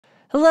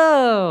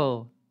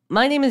Hello!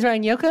 My name is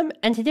Ryan Yoakum,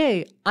 and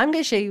today I'm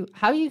going to show you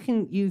how you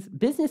can use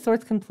Business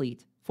Source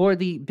Complete for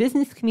the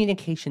Business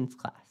Communications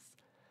class.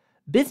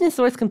 Business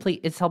Source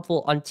Complete is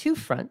helpful on two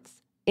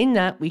fronts, in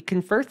that we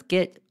can first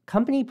get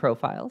company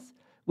profiles,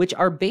 which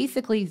are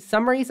basically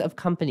summaries of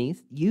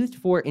companies used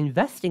for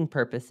investing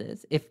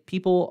purposes if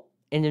people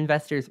and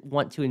investors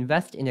want to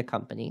invest in a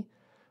company.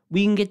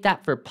 We can get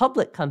that for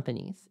public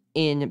companies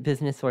in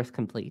Business Source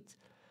Complete,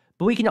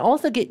 but we can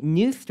also get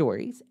news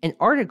stories and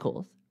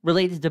articles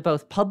related to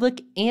both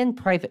public and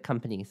private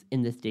companies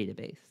in this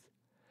database.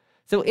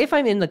 So if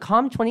I'm in the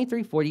COM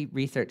 2340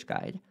 research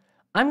guide,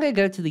 I'm going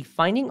to go to the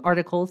Finding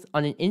Articles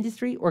on an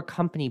Industry or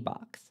Company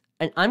box,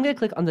 and I'm going to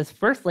click on this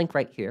first link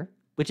right here,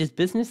 which is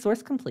Business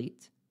Source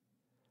Complete.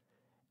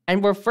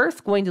 And we're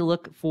first going to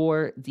look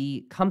for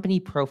the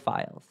company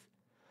profiles.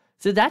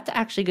 So that's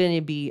actually going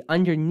to be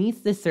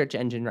underneath the search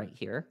engine right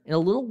here, in a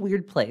little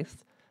weird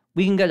place.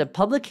 We can go to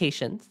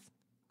Publications,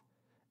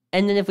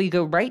 and then if we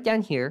go right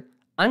down here,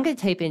 I'm going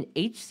to type in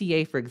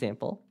HCA, for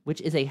example,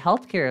 which is a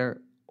healthcare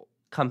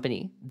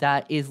company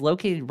that is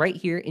located right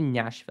here in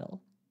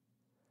Nashville.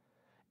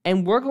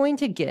 And we're going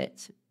to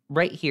get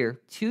right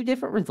here two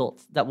different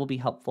results that will be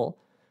helpful.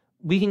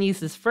 We can use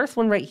this first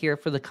one right here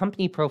for the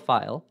company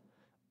profile,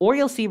 or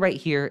you'll see right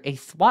here a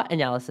SWOT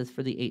analysis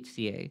for the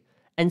HCA.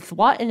 And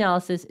SWOT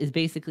analysis is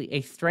basically a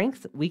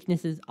strengths,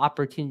 weaknesses,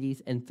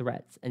 opportunities, and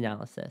threats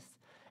analysis.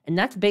 And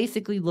that's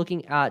basically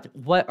looking at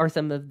what are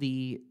some of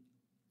the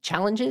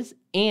challenges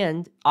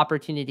and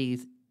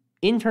opportunities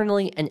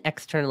internally and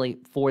externally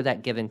for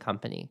that given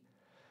company.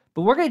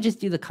 But we're going to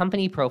just do the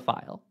company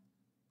profile.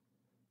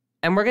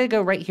 And we're going to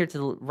go right here to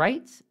the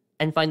right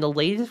and find the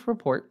latest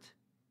report.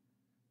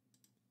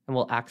 And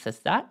we'll access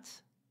that.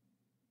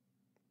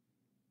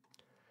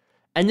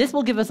 And this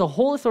will give us a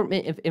whole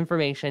assortment of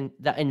information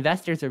that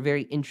investors are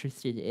very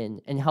interested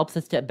in and helps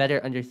us to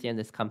better understand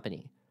this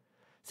company.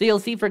 So you'll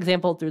see, for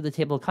example, through the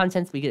table of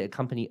contents, we get a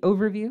company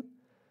overview.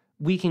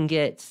 We can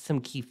get some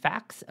key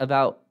facts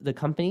about the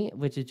company,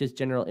 which is just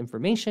general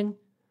information.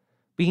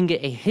 We can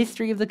get a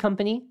history of the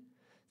company,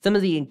 some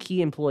of the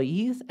key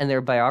employees and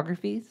their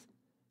biographies,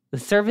 the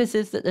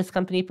services that this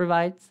company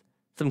provides,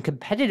 some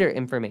competitor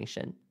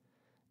information,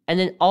 and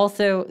then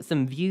also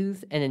some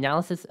views and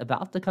analysis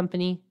about the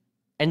company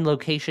and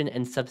location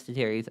and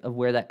subsidiaries of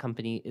where that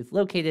company is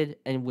located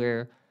and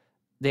where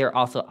they're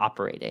also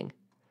operating.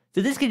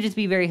 So this could just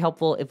be very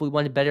helpful if we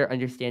want to better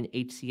understand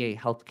HCA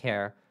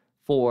Healthcare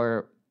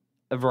for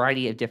a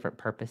variety of different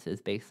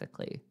purposes,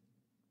 basically.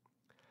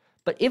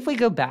 But if we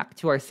go back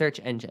to our search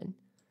engine,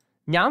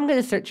 now I'm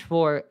going to search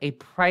for a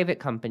private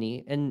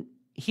company, and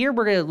here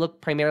we're going to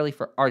look primarily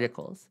for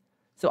articles.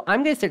 So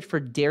I'm going to search for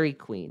Dairy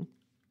Queen,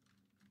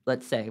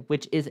 let's say,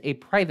 which is a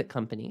private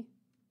company.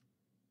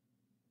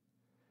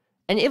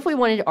 And if we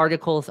wanted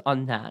articles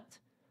on that,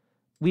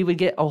 we would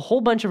get a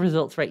whole bunch of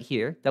results right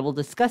here that will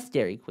discuss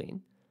Dairy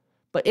Queen.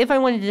 But if I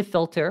wanted to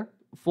filter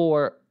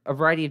for a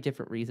variety of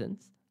different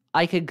reasons,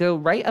 I could go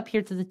right up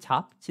here to the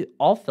top to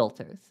all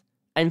filters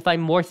and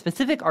find more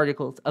specific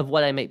articles of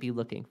what I might be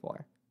looking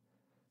for.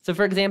 So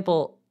for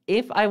example,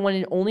 if I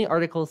wanted only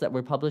articles that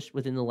were published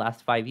within the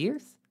last 5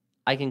 years,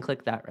 I can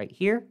click that right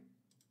here.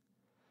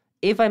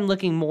 If I'm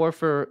looking more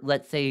for,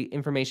 let's say,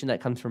 information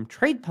that comes from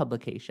trade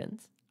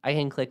publications, I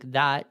can click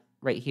that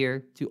right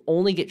here to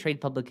only get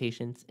trade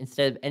publications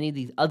instead of any of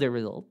these other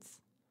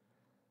results.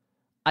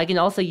 I can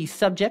also use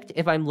subject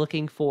if I'm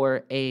looking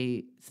for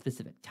a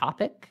specific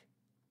topic,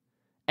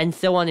 and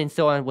so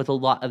on with a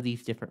lot of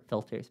these different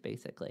filters,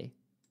 basically.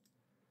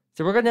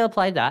 So we're going to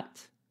apply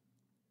that.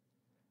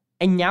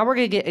 And now we're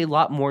going to get a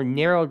lot more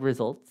narrowed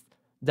results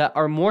that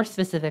are more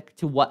specific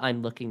to what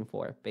I'm looking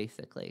for,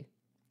 basically.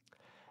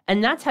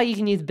 And that's how you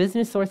can use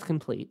Business Source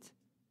Complete.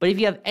 But if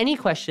you have any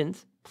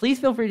questions, please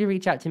feel free to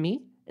reach out to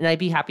me, and I'd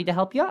be happy to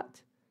help you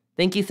out.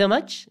 Thank you so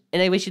much,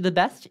 and I wish you the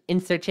best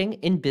in searching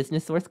in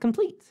Business Source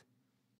Complete.